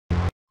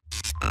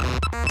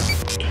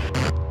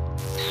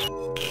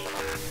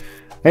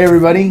Hey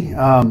everybody,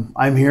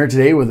 I'm here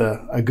today with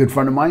a good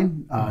friend of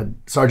mine,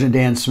 Sergeant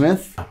Dan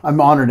Smith. I'm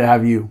honored to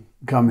have you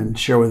come and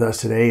share with us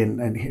today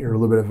and hear a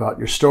little bit about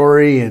your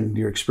story and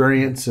your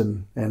experience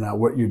and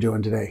what you're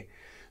doing today.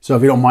 So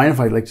if you don't mind, if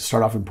I'd like to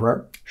start off in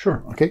prayer.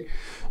 Sure. Okay.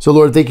 So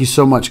Lord, thank you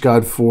so much,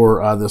 God,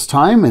 for this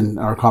time and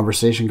our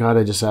conversation. God,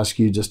 I just ask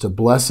you just to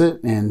bless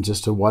it and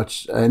just to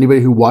watch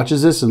anybody who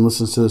watches this and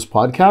listens to this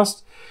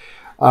podcast,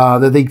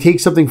 that they take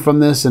something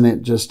from this and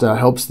it just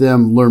helps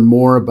them learn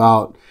more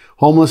about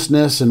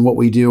homelessness and what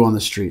we do on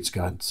the streets,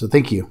 God. So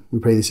thank you. We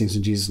pray these things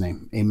in Jesus'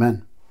 name.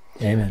 Amen.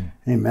 Amen.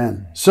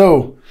 Amen.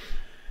 So,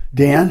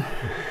 Dan,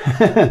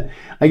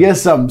 I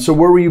guess so.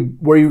 Where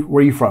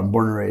were you from?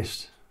 Born and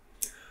raised?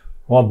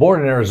 Well, I'm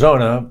born in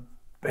Arizona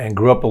and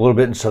grew up a little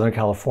bit in Southern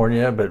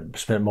California, but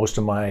spent most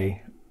of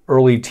my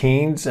early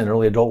teens and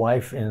early adult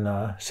life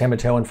in San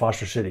Mateo and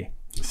Foster City.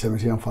 San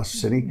Mateo and Foster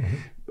City.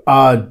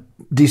 Mm-hmm.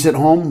 Decent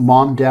home,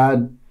 mom,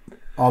 dad,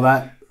 all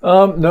that?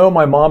 No,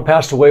 my mom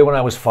passed away when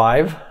I was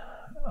 5.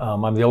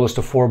 I'm the oldest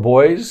of 4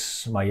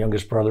 boys. My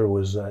youngest brother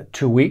was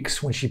 2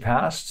 weeks when she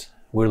passed.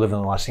 We were living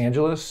in Los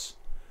Angeles.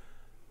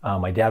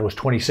 My dad was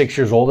 26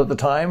 years old at the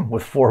time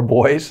with 4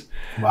 boys.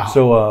 Wow.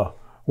 So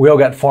we all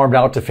got farmed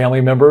out to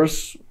family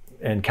members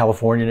in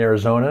California and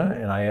Arizona.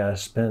 And I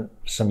spent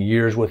some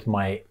years with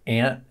my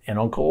aunt and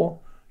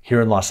uncle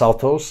here in Los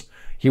Altos.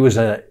 He was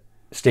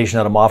stationed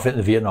out of Moffett in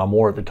the Vietnam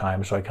War at the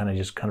time. So I kind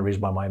of raised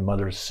by my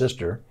mother's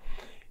sister.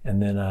 And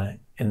then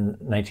in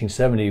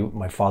 1970,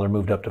 my father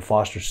moved up to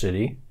Foster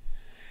City,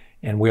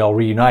 and we all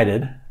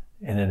reunited.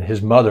 And then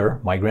his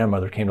mother, my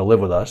grandmother, came to live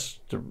with us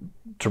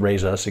to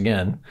raise us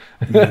again,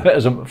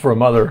 yeah. For a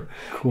mother.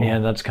 Cool.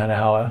 And that's kind of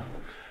how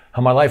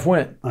my life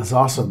went. That's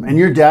awesome. And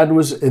your dad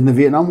was in the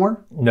Vietnam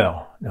War?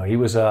 No, he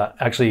was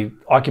actually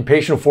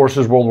occupational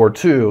forces, World War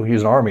II. He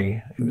was an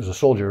Army. He was a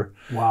soldier.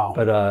 Wow.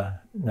 But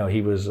no,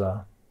 he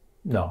wasn't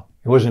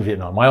in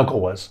Vietnam. My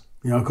uncle was.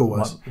 Your uncle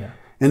was. Yeah.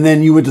 And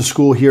then you went to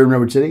school here in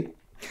Redwood City?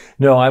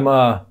 No, I'm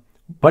a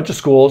bunch of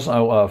schools,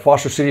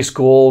 Foster City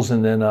schools,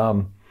 and then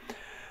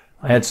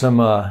I had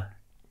some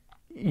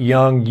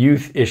young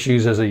youth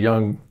issues as a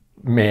young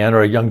man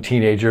or a young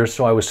teenager,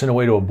 so I was sent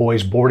away to a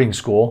boys' boarding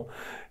school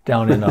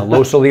down in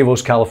Los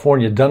Olivos,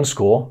 California, Dunn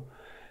School,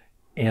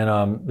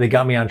 and they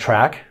got me on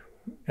track,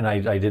 and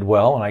I did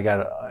well, and I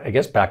got, I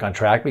guess, back on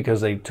track because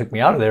they took me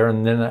out of there,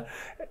 and then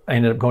I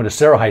ended up going to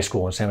Sarah High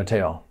School in San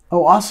Mateo.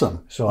 Oh,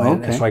 awesome. So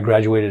I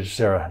graduated at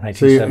Sarah in 1978.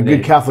 So you're a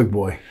good Catholic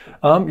boy.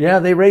 Yeah,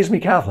 they raised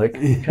me Catholic.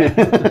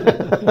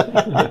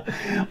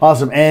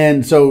 Awesome.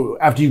 And so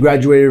after you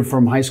graduated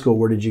from high school,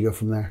 where did you go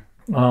from there?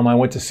 I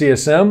went to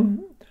CSM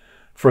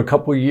for a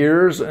couple of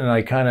years, and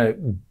I kind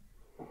of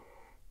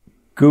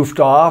goofed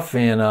off,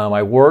 and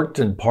I worked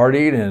and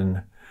partied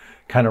and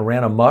kind of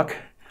ran amok,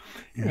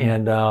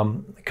 and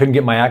couldn't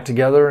get my act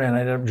together, and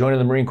I ended up joining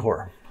the Marine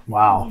Corps.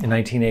 Wow. In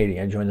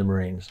 1980, I joined the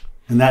Marines.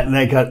 And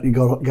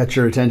that got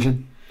your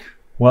attention?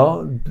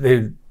 Well,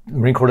 the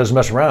Marine Corps doesn't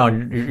mess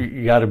around.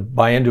 You got to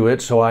buy into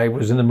it. So I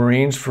was in the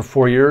Marines for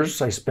 4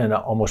 years. I spent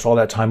almost all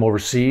that time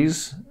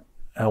overseas,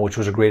 which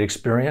was a great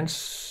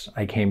experience.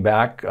 I came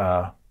back.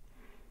 I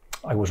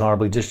was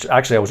honorably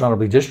discharged.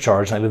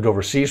 I lived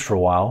overseas for a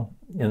while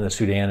in the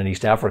Sudan and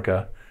East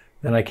Africa.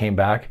 Then I came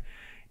back,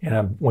 and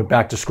I went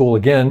back to school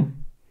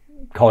again,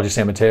 College of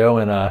San Mateo.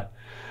 And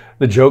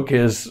the joke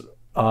is,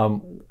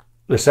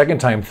 the second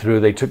time through,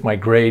 they took my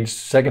grades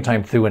second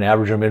time through and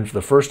averaged them in for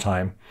the first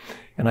time.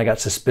 And I got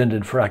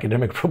suspended for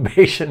academic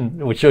probation,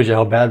 which shows you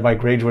how bad my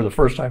grades were the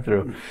first time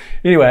through.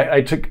 Anyway,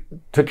 I took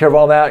care of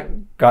all that,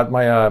 got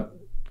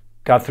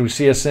through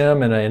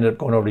CSM, and I ended up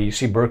going over to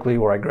UC Berkeley,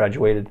 where I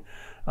graduated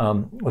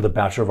with a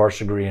Bachelor of Arts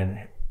degree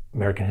in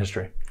American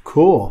history.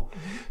 Cool.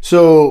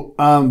 So,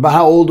 but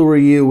how old were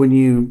you when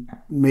you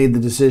made the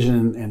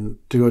decision and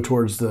to go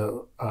towards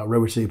the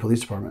Redwood City Police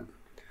Department?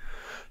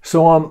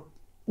 So,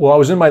 well, I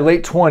was in my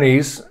late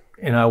 20s,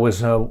 and I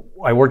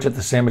worked at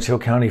the San Mateo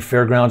County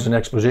Fairgrounds and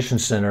Exposition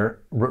Center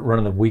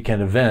running the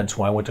weekend events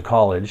when I went to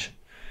college.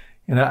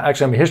 And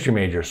actually, I'm a history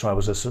major, so I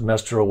was a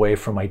semester away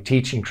from my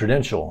teaching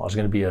credential.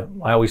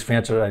 I always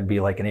fancied I'd be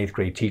like an 8th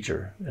grade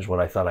teacher, is what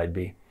I thought I'd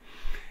be.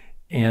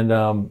 And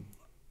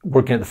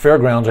working at the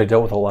fairgrounds, I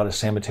dealt with a lot of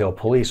San Mateo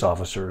police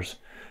officers,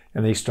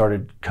 and they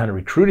started kind of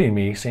recruiting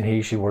me, saying, hey,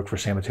 you should work for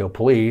San Mateo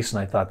Police. And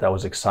I thought that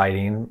was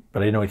exciting,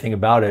 but I didn't know anything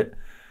about it.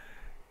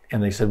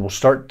 And they said, well,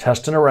 start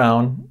testing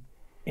around,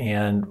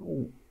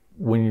 and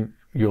when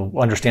you'll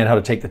understand how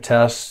to take the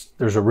tests,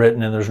 there's a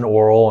written and there's an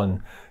oral,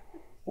 and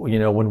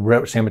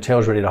when San Mateo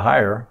is ready to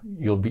hire,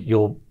 you'll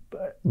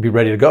be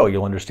ready to go.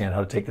 You'll understand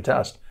how to take the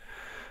test.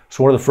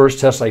 So one of the first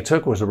tests I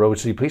took was the Redwood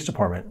City Police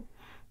Department,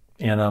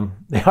 and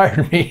they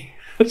hired me.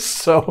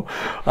 So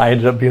I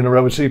ended up being a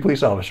Redwood City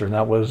police officer, and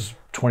that was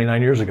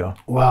 29 years ago.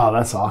 Wow,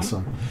 that's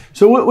awesome.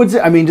 So what's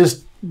it? I mean,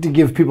 just to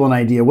give people an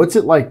idea, what's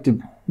it like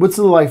what's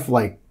the life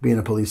like being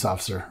a police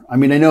officer? I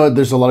mean, I know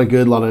there's a lot of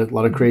good, a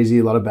lot of crazy,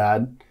 a lot of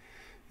bad,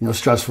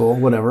 stressful,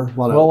 whatever.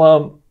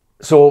 Well,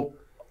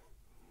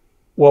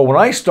 when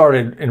I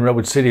started in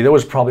Redwood City, there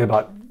was probably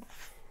about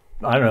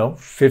I don't know,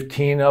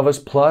 15 of us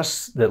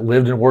plus that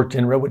lived and worked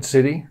in Redwood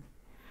City.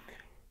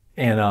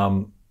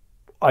 And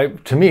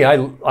to me, I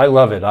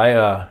love it.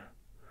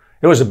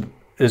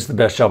 It's the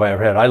best job I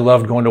ever had. I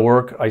loved going to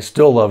work. I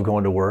still love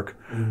going to work.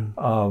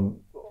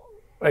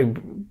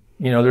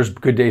 There's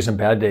good days and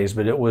bad days,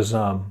 but it was,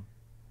 I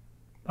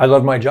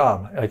loved my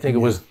job. I think it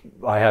was,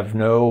 I have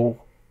no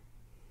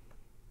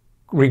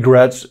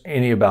regrets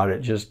any about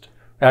it. Just,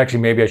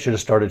 actually, maybe I should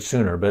have started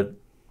sooner, but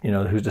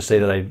who's to say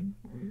that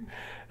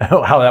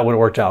how that would have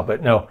worked out.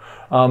 But no,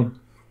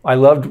 I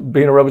loved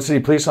being a Redwood City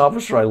police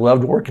officer. I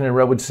loved working in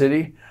Redwood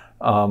City.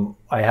 I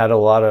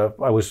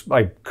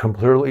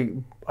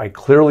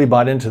clearly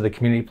bought into the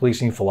community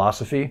policing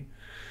philosophy.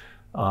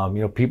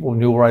 People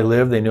knew where I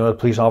lived. They knew a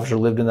police officer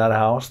lived in that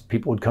house.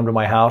 People would come to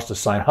my house to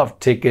sign off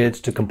tickets,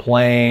 to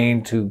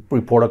complain, to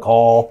report a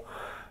call.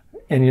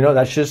 And,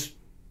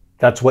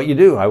 that's what you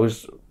do. I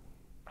was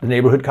the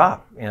neighborhood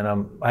cop, and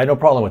I had no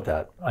problem with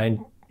that. It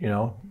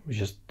was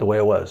just the way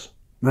it was.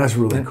 That's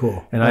really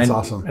cool. And that's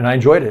awesome. And I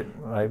enjoyed it.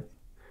 I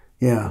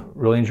Yeah.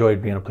 really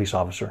enjoyed being a police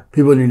officer.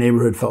 People in your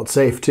neighborhood felt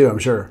safe too, I'm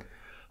sure.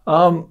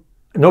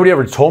 Nobody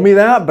ever told me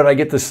that, but I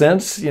get the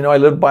sense, I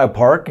lived by a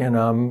park, and,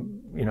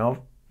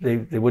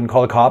 they wouldn't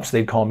call the cops.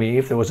 They'd call me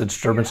if there was a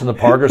disturbance in the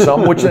park or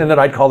something, and then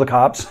I'd call the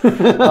cops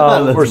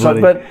or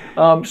something.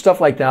 But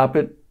stuff like that.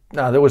 But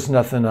no, there was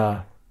nothing,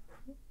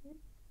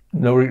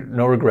 no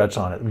regrets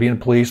on it. Being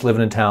police,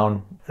 living in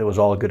town, it was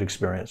all a good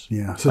experience.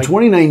 Yeah. So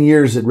 29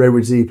 years at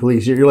Redwood City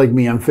Police. You're like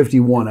me. I'm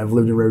 51. I've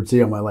lived in Redwood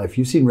City all my life.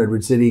 You've seen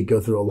Redwood City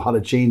go through a lot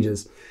of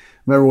changes.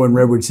 Remember when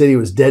Redwood City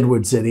was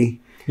Deadwood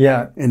City?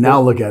 Yeah. And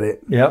now look at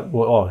it. Yeah.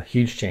 Well,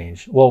 huge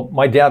change. Well,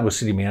 my dad was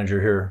city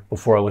manager here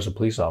before I was a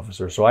police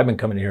officer. So I've been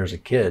coming here as a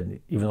kid.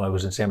 Even though I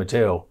was in San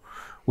Mateo,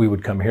 we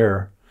would come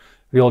here.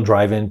 The old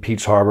drive-in,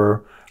 Pete's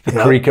Harbor,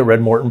 the creek at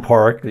Red Morton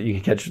Park that you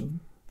could catch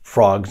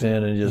frogs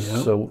in, and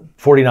just so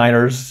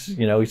 49ers,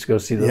 used to go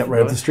see the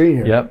right up the street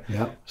here.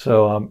 Yep.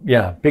 So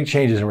big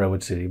changes in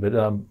Redwood City. But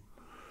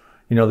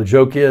the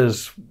joke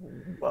is,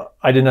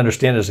 I didn't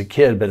understand it as a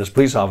kid, but as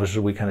police officers,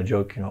 we kind of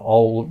joke,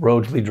 all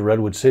roads lead to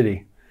Redwood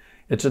City.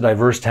 It's a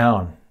diverse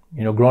town.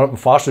 Growing up in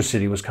Foster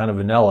City was kind of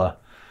vanilla,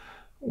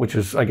 which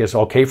was, I guess,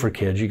 okay for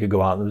kids. You could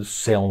go out and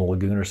sail in the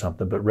lagoon or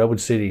something, but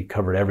Redwood City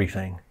covered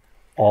everything,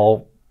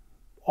 all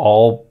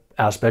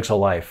aspects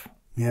of life.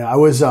 Yeah, I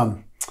was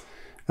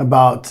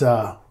about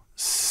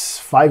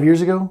 6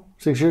 years ago,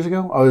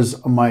 I was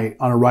on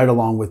a ride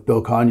along with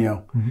Bill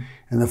Cagno,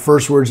 and the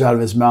first words out of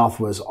his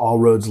mouth was, "All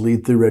roads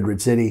lead through Redwood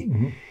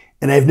City,"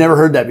 and I've never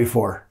heard that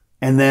before.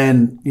 And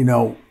then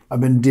I've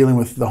been dealing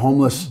with the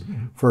homeless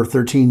for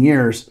 13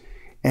 years,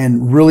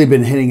 and really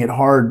been hitting it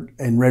hard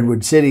in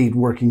Redwood City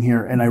working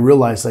here. And I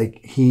realized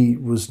he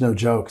was no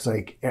joke.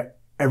 It's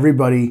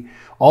everybody,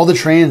 all the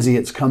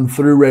transients come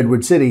through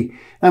Redwood City.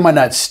 I might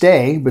not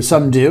stay, but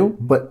some do.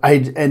 But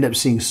I end up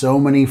seeing so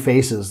many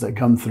faces that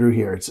come through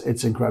here.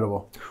 It's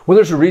incredible. Well,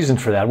 there's a reason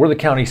for that. We're the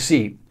county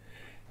seat.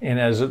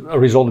 And as a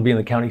result of being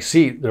the county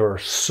seat, there are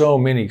so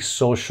many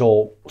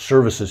social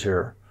services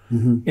here.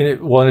 In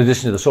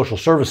addition to the social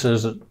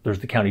services, there's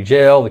the county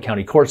jail, the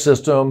county court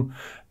system.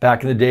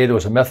 Back in the day, there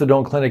was a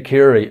methadone clinic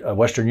here, a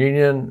Western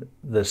Union.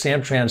 The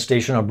Samtrans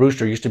station on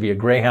Brewster used to be a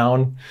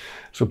Greyhound.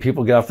 So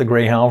people get off the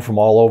Greyhound from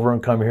all over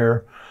and come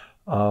here.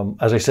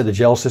 As I said, the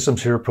jail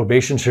system's here,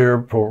 probation's here,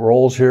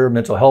 parole's here,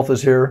 mental health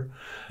is here.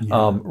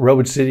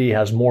 Redwood City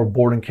has more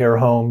board and care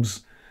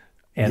homes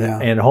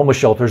and homeless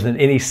shelters than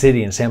any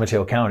city in San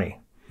Mateo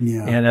County.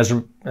 Yeah.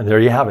 And there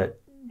you have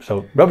it.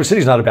 So Redwood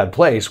City's not a bad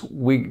place.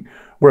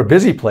 We're a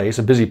busy place,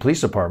 a busy police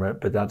department,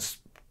 but that's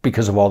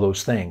because of all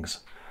those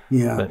things.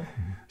 Yeah.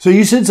 So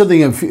you said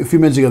something a few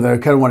minutes ago that I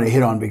kind of want to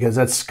hit on, because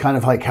that's kind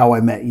of like how I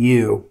met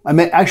you. I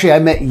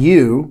met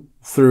you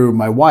through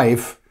my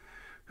wife,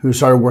 who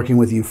started working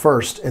with you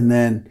first, and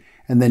then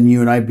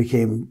you and I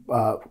became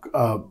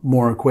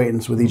more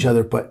acquaintance with each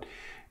other. But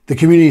the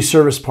community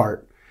service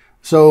part.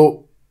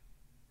 So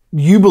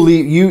you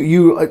believe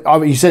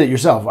you said it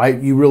yourself.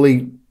 You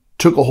really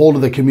took a hold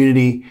of the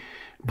community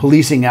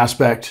policing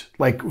aspect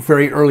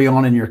very early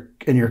on in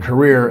your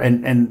career,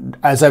 and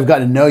as I've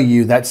gotten to know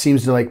you, that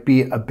seems to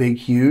be a big,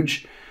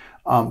 huge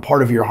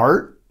part of your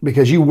heart,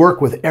 because you work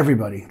with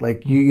everybody.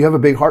 You have a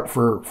big heart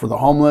for the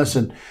homeless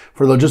and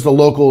for just the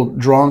local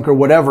drunk or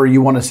whatever.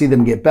 You want to see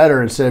them get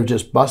better instead of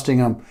just busting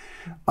them.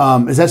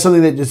 Is that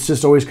something that it's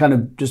just always kind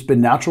of just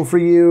been natural for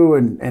you?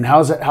 And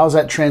how's that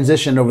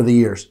transitioned over the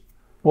years?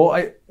 Well,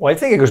 I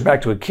think it goes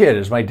back to a kid.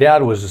 As my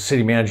dad was a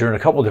city manager in a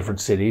couple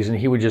different cities, and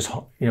he would just,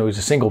 he was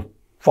a single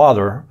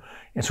father,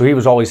 and so he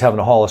was always having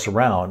to haul us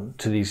around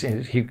to these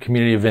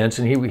community events,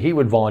 and he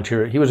would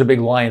volunteer. He was a big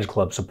Lions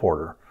Club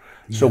supporter,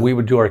 so we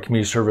would do our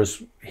community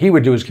service. He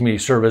would do his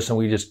community service, and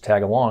we just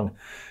tag along.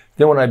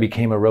 Then when I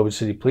became a Redwood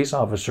City police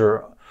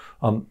officer,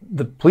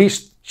 the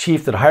police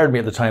chief that hired me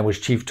at the time was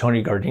Chief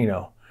Tony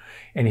Gardino,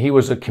 and he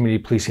was a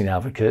community policing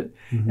advocate.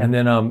 And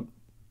then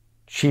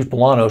Chief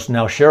Bolanos,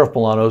 now Sheriff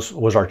Bolanos,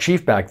 was our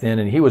chief back then,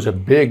 and he was a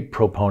big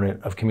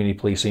proponent of community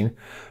policing.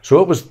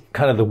 So it was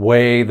kind of the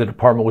way the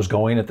department was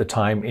going at the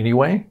time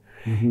anyway.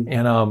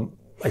 And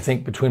I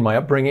think between my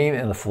upbringing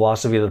and the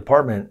philosophy of the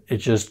department, it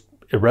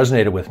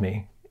resonated with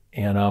me,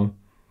 and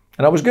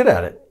I was good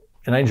at it,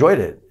 and I enjoyed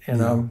it,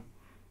 and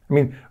I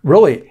mean,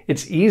 really,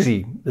 it's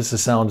easy.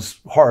 Sounds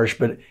harsh,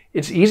 but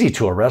it's easy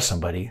to arrest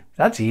somebody.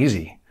 That's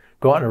easy.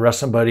 Go out and arrest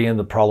somebody and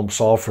the problem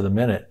solved for the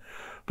minute.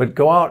 But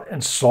go out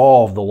and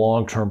solve the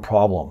long-term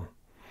problem,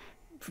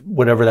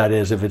 whatever that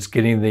is. If it's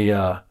getting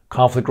the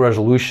conflict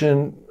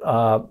resolution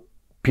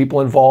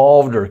people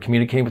involved, or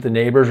communicating with the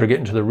neighbors, or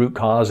getting to the root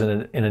cause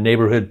in a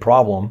neighborhood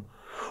problem,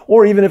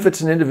 or even if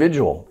it's an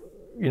individual.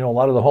 You know, a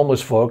lot of the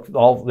homeless folk, they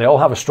all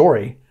have a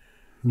story.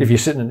 If you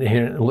sit in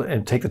here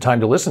and take the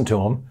time to listen to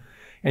them,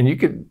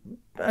 and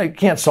I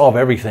can't solve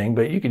everything,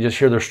 but you can just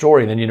hear their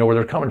story, and then you know where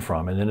they're coming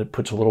from, and then it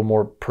puts a little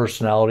more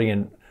personality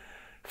and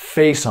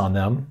face on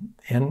them,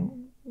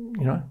 and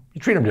you know,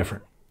 you treat them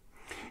different.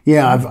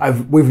 Yeah,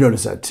 we've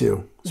noticed that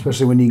too,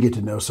 especially when you get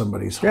to know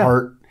somebody's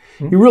heart.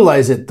 You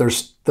realize that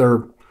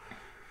they're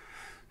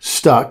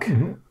stuck.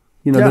 You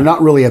know, they're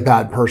not really a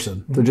bad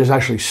person. They're just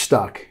actually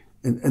stuck,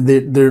 and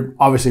they're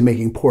obviously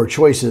making poor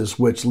choices,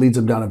 which leads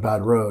them down a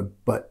bad road.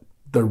 But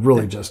they're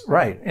really just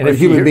and a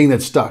human being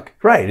that's stuck.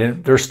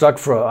 And they're stuck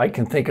for. I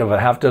can think of a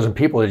half dozen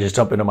people that just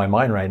jump into my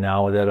mind right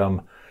now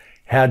that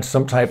had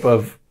some type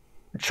of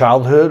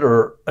childhood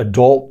or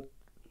adult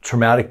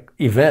traumatic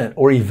event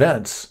or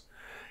events,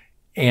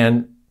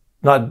 and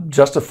not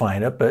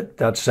justifying it, but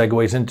that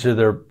segues into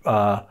their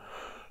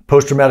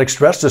post-traumatic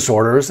stress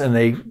disorders, and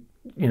they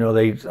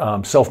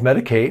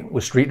self-medicate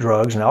with street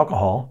drugs and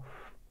alcohol,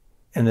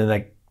 and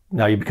then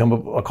now you become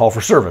a call for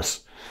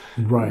service.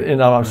 Right.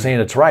 And I'm saying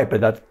it's right,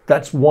 but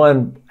that's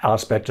one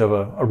aspect of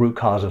a root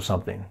cause of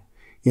something.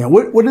 Yeah.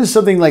 What is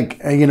something like,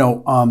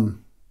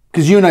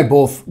 because you and I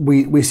both,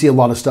 we see a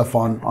lot of stuff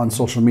on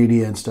social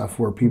media and stuff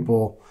where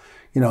people,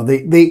 you know,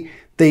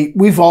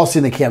 we've all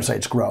seen the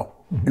campsites grow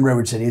in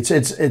Redwood City. It's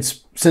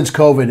since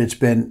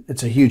COVID,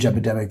 it's a huge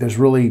epidemic. There's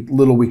really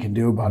little we can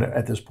do about it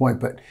at this point.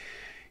 But,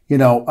 you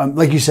know,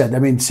 like you said, I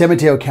mean, San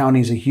Mateo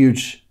County is a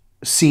huge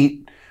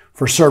seat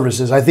for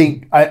services. I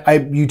think,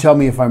 you tell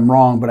me if I'm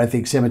wrong, but I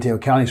think San Mateo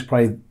County is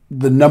probably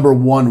the number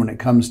one when it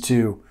comes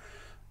to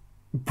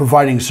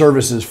providing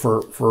services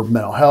for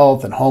mental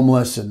health and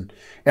homeless and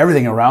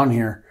everything around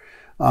here.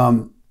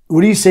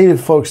 What do you say to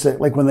folks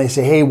that, like, when they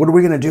say, hey, what are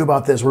we going to do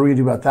about this? What are we going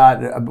to do about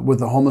that with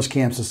the homeless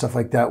camps and stuff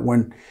like that?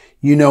 When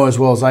you know as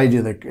well as I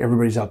do that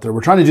everybody's out there,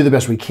 we're trying to do the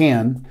best we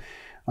can.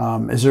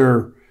 Is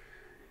there,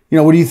 you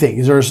know, what do you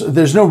think?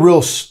 There's no real,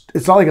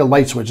 it's not like a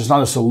light switch. It's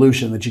not a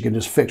solution that you can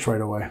just fix right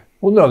away.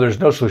 Well, no, there's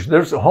no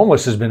solution.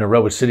 Homeless has been in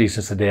Redwood City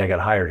since the day I got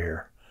hired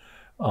here.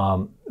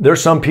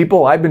 There's some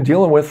people I've been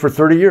dealing with for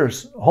 30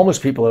 years, homeless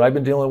people that I've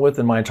been dealing with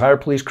in my entire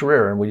police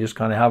career, and we just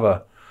kind of have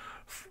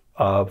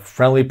a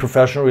friendly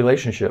professional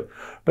relationship.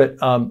 But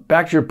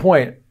back to your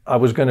point, I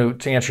was going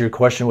to answer your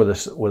question with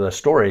a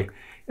story,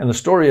 and the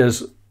story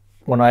is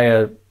when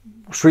I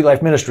Street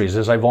Life Ministries,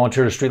 as I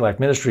volunteer to Street Life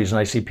Ministries, and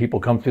I see people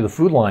come through the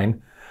food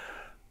line.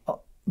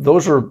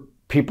 Those are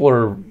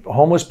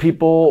homeless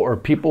people, or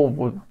people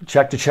with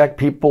check-to-check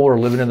people, or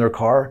living in their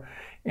car,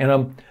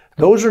 and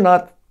those are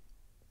not.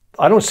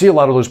 I don't see a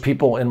lot of those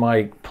people in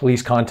my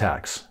police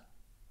contacts,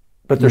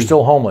 but they're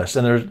still homeless,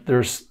 and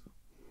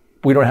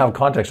we don't have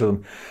contacts with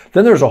them.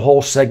 Then there's a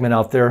whole segment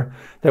out there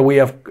that we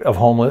have of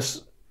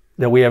homeless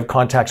that we have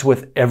contacts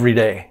with every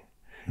day,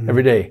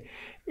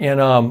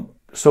 and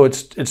so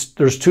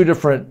there's two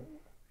different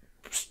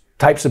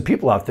types of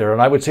people out there,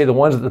 and I would say the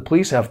ones that the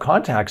police have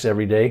contacts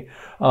every day: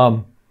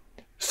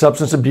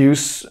 substance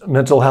abuse,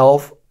 mental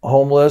health,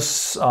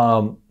 homeless,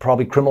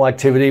 probably criminal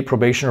activity,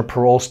 probation or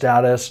parole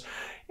status,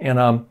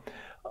 and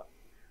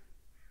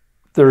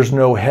there's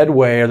no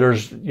headway, or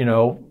there's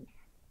no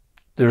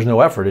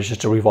effort. It's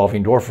just a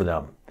revolving door for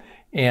them.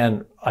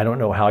 And I don't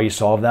know how you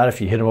solve that. If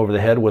you hit them over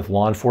the head with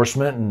law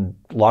enforcement and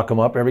lock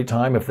them up every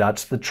time, if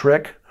that's the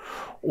trick,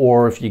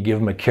 or if you give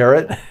them a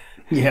carrot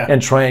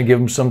and try and give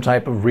them some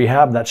type of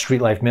rehab, that's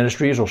Street Life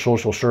Ministries or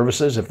social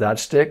services, if that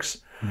sticks.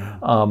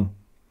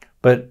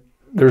 But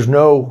there's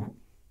no,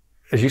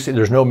 as you say,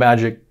 there's no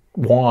magic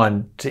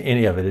wand to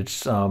any of it.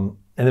 It's and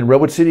then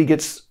Redwood City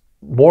gets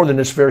more than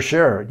its fair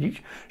share. You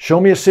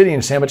show me a city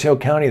in San Mateo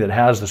County that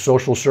has the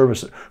social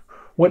services.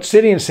 What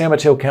city in San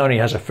Mateo County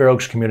has a Fair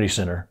Oaks Community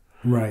Center?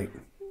 Right.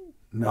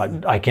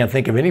 No. I can't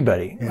think of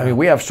anybody. I mean,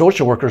 we have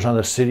social workers on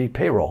the city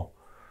payroll.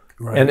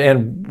 Right.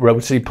 And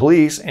Redwood City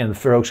Police and the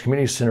Fair Oaks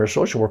Community Center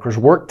social workers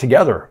work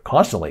together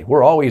constantly.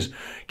 We're always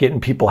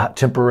getting people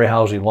temporary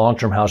housing,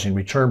 long-term housing,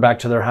 returned back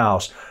to their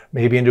house,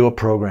 maybe into a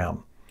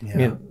program. I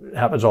mean, it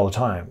happens all the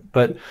time.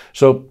 But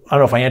so I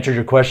don't know if I answered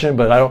your question,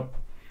 but I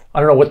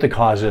don't know what the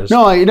cause is.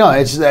 No,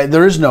 it's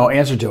there is no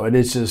answer to it.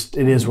 It's just,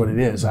 it is what it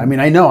is. I mean,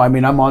 I know. I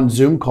mean, I'm on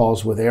Zoom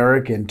calls with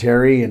Eric and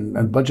Terry and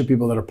a bunch of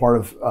people that are part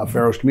of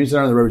Fair Oaks Community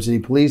Center, the Redwood City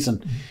Police,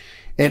 and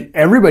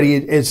everybody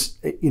is,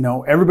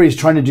 everybody's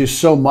trying to do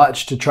so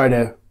much to try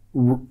to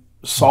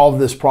solve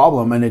this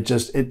problem, and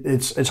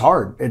it's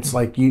hard. It's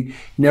like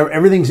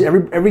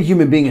every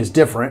human being is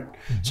different,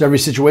 so every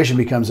situation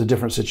becomes a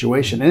different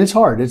situation, and it's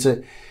hard.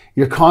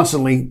 you're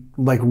constantly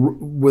like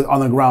on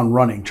the ground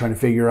running, trying to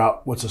figure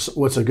out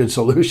what's a good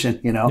solution,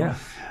 you know? Yeah.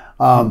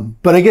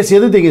 But I guess the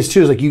other thing is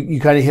too, is like you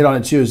kind of hit on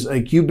it too, is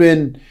like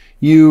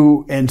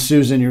you and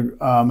Susan,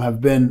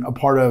 have been a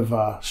part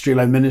of Street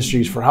Life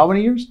Ministries for how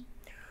many years?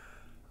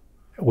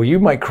 Well, you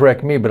might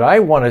correct me, but I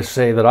want to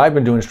say that I've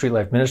been doing Street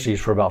Life Ministries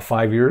for about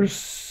 5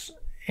 years,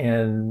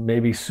 and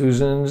maybe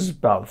Susan's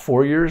about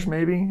 4 years,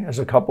 maybe as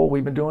a couple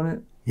we've been doing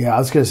it. Yeah, I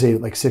was going to say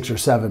like 6 or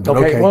 7. But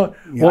okay. Well,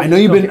 I know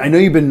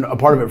you've been a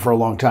part of it for a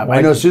long time. Well,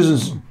 I know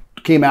Susan's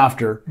came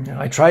after.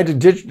 I tried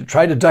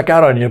to duck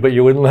out on you, but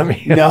you wouldn't let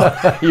me. No,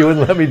 you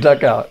wouldn't let me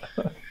duck out.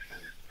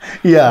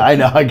 Yeah, I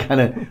know. I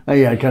kind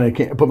of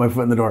can't put my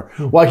foot in the door.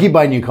 Well, I keep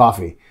buying you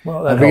coffee.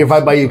 Well, I think if I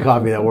buy you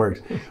coffee, that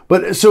works.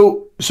 But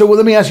so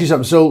let me ask you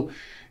something. So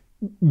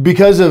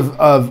because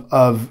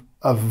of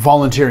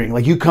volunteering,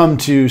 like you come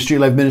to Street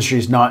Life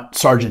Ministries, not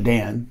Sergeant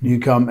Dan. You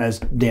come as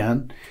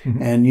Dan,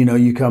 and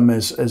you come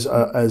as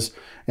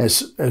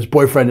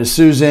boyfriend as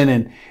Susan,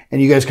 and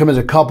you guys come as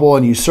a couple,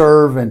 and you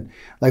serve. And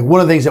like one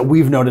of the things that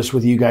we've noticed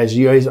with you guys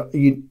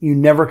you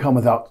never come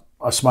without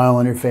a smile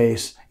on your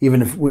face,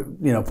 even if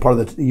part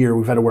of the year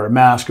we've had to wear a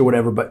mask or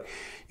whatever. But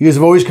you guys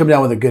have always come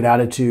down with a good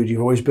attitude. You've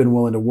always been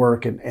willing to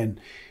work.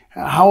 And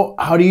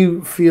how do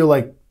you feel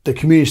like the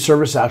community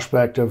service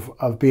aspect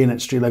of being at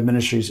Street Life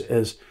Ministries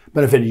has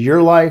benefited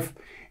your life?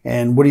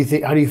 And what do you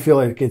think? How do you feel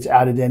like it's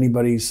added to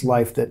anybody's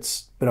life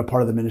that's been a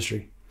part of the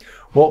ministry?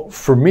 Well,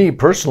 for me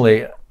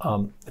personally,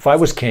 if I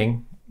was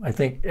king, I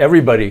think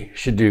every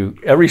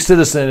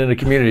citizen in a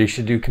community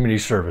should do community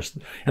service.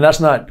 And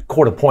that's not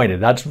court appointed,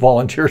 that's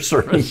volunteer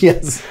service.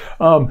 Yes.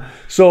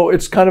 So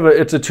it's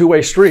it's a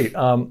two-way street.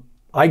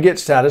 I get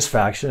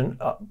satisfaction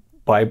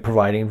by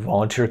providing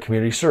volunteer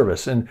community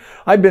service. And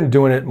I've been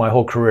doing it my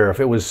whole career.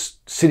 If it was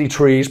city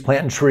trees,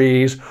 planting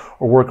trees,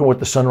 or working with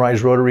the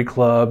Sunrise Rotary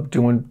Club,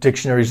 doing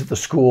dictionaries at the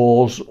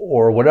schools,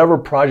 or whatever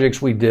projects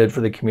we did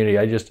for the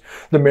community.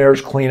 The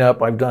mayor's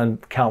cleanup, I've done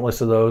countless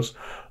of those.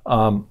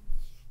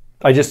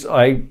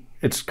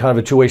 It's kind of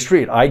a two-way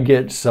street. I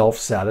get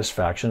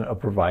self-satisfaction of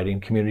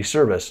providing community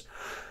service.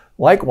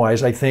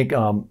 Likewise, I think,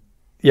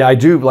 I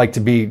do like to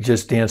be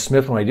just Dan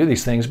Smith when I do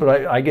these things,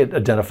 but I get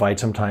identified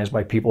sometimes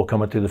by people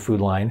coming through the food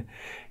line.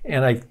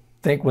 And I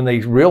think when they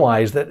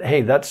realize that,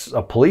 hey, that's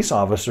a police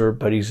officer,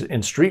 but he's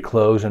in street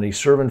clothes and he's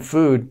serving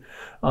food,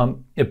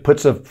 it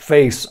puts a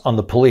face on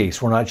the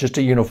police. We're not just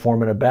a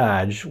uniform and a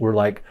badge. We're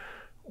like,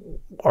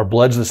 our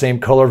blood's the same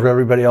color of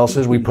everybody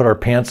else's. We put our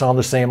pants on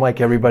the same like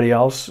everybody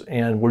else,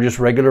 and we're just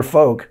regular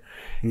folk.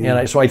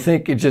 And so I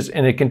think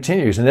it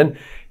continues. And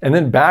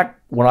then back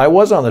when I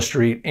was on the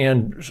street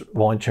and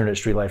volunteering at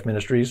Street Life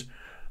Ministries,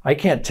 I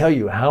can't tell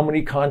you how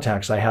many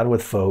contacts I had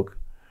with folk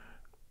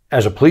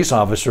as a police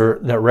officer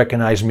that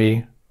recognized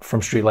me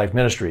from Street Life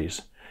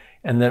Ministries.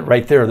 And then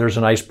right there's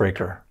an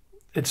icebreaker.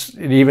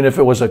 Even if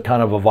it was a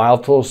kind of a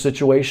volatile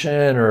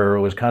situation or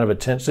it was kind of a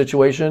tense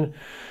situation,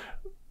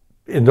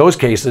 in those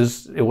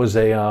cases, it was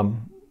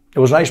an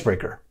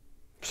icebreaker.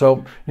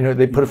 So,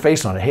 they put a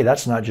face on it. Hey,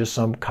 that's not just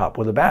some cop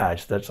with a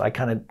badge.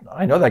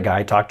 I know that guy.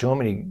 I talked to him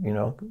and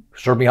he,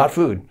 served me hot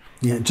food.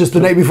 Yeah, just the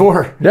night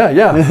before. Yeah.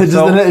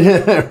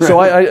 Right. So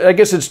I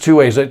guess it's two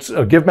ways. It's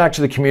a give back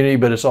to the community,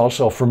 but it's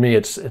also, for me,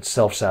 it's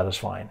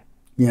self-satisfying.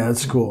 Yeah,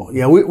 that's cool.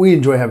 Yeah, we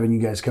enjoy having you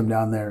guys come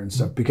down there and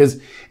stuff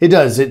because it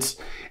does.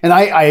 And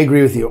I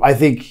agree with you. I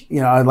think,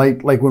 I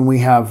like when we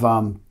have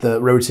the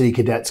Redwood City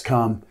cadets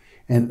come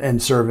and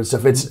serve and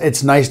stuff.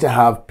 It's nice to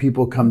have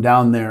people come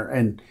down there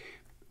and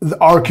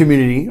our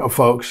community of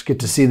folks get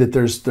to see that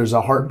there's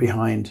a heart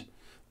behind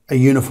a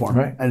uniform,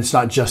 right? And it's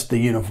not just the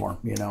uniform,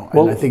 and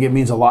I think it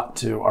means a lot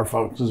to our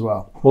folks as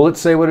well. Well,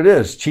 let's say what it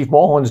is. Chief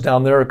Mulholland's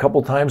down there a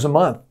couple times a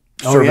month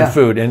serving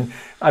food, and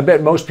I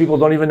bet most people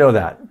don't even know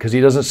that because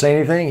he doesn't say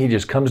anything. He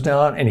just comes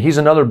down, and he's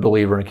another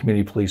believer in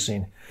community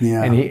policing.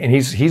 Yeah, and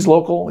he's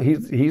local.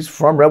 He's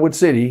from Redwood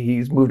City.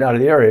 He's moved out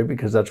of the area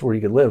because that's where he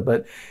could live,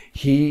 but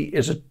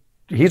he's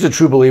a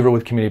true believer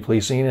with community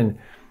policing. And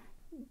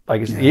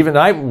even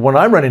when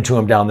I run into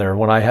him down there,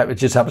 it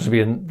just happens to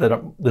be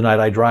the night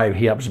I drive,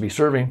 he happens to be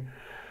serving.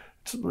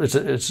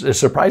 It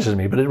surprises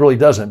me, but it really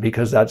doesn't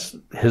because that's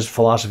his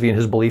philosophy and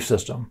his belief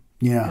system.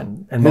 Yeah,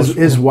 and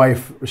his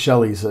wife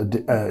Shelly's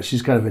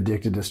she's kind of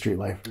addicted to Street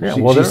Life. Yeah,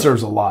 she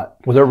serves a lot.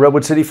 Well, they're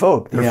Redwood City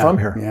folk. They're from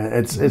here. Yeah,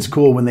 it's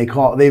cool when they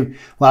call.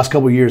 Last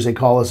couple of years they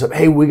call us up.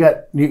 Hey,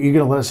 you're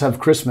gonna let us have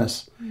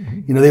Christmas.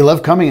 Mm-hmm. They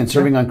love coming and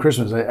serving on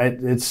Christmas.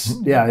 It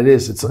is.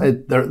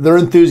 Their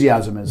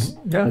enthusiasm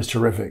is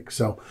terrific.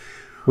 So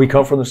we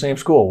come from the same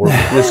school.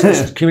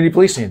 It's community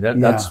policing.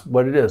 That's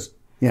what it is.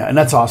 Yeah, and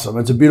that's awesome.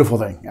 It's a beautiful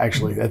thing,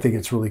 actually. I think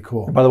it's really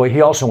cool. By the way, he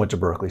also went to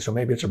Berkeley, so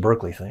maybe it's a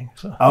Berkeley thing.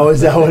 So. Oh,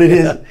 is that what it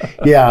is?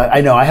 Yeah, I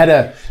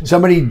know.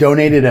 Somebody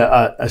donated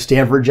a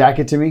Stanford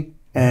jacket to me,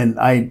 and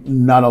I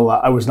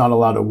was not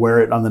allowed to wear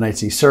it on the nights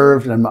he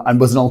served, and I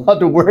wasn't allowed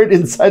to wear it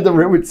inside the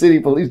Redwood City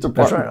Police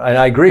Department. That's right. And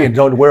I agree, and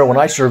don't wear it when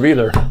I serve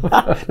either.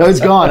 No,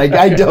 it's gone.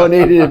 I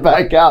donated it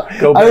back out.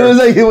 Go Bears. I was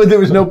like, there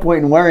was no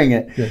point in wearing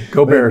it. Yeah,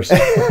 go Bears.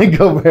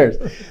 Go Bears.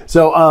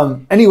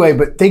 So anyway,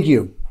 but thank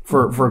you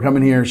for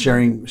coming here,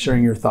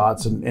 sharing your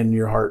thoughts and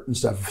your heart and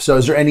stuff. So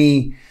is there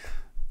any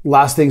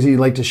last things that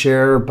you'd like to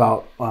share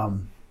about?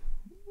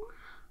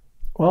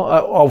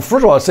 Well,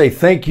 first of all, I'd say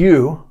thank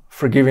you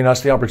for giving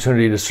us the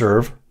opportunity to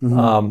serve.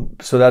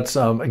 So that's,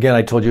 again,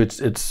 I told you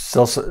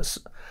it's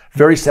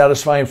very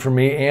satisfying for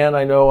me. And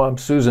I know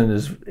Susan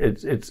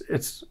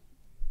it's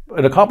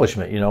an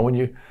accomplishment,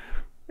 when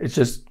it's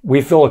just,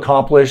 we feel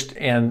accomplished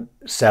and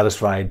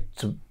satisfied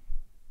to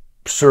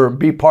serve,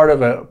 be part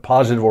of a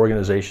positive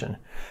organization.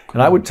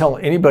 And I would tell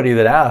anybody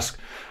that asks,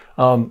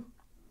 at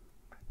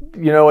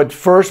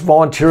first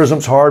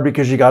volunteerism's hard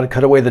because you got to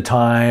cut away the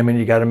time and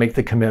you got to make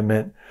the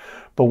commitment.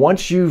 But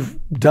once you've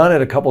done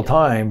it a couple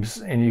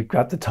times and you've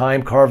got the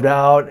time carved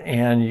out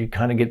and you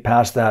kind of get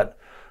past that,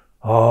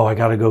 I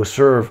got to go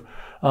serve,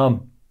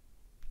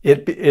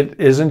 it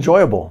is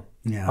enjoyable.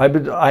 Yeah.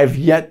 I've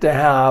yet to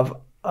have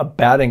a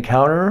bad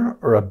encounter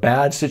or a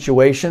bad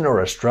situation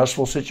or a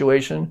stressful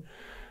situation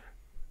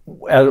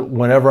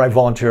whenever I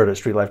volunteered at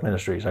Street Life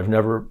Ministries. I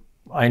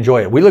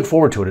enjoy it. We look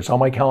forward to it. It's on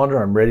my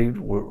calendar. I'm ready.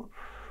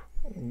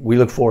 We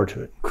look forward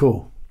to it.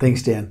 Cool.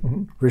 Thanks,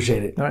 Dan.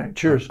 Appreciate it. All right.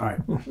 Cheers. All right.